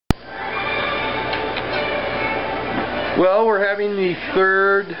Well, we're having the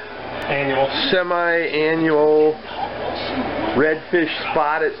third semi-annual redfish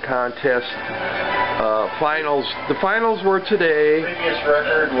spotted contest finals. The finals were today. Previous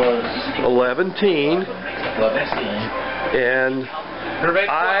record was 11-10. And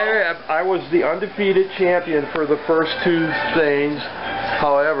I was the undefeated champion for the first two things.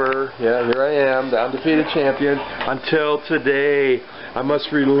 However, yeah, here I am, the undefeated champion, until today. I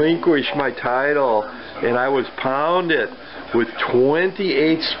must relinquish my title, and I was pounded with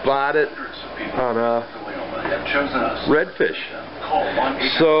 28 spotted on a redfish.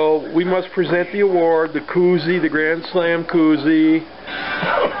 So we must present the award, the koozie, the Grand Slam koozie.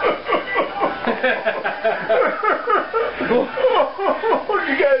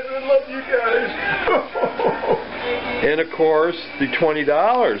 You guys, I love you guys. And of course, the $20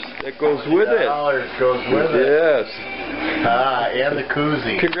 that goes with it. $20 goes with it. Yes. And the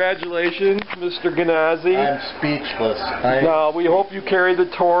koozie. Congratulations, Mr. Ganazzi. I'm speechless. Now, we hope you carry the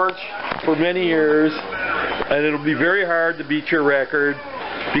torch for many years, and it'll be very hard to beat your record.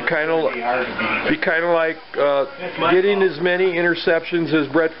 Be kind of like getting as many interceptions as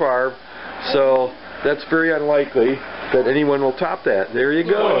Brett Favre. So that's very unlikely that anyone will top that. There you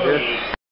go.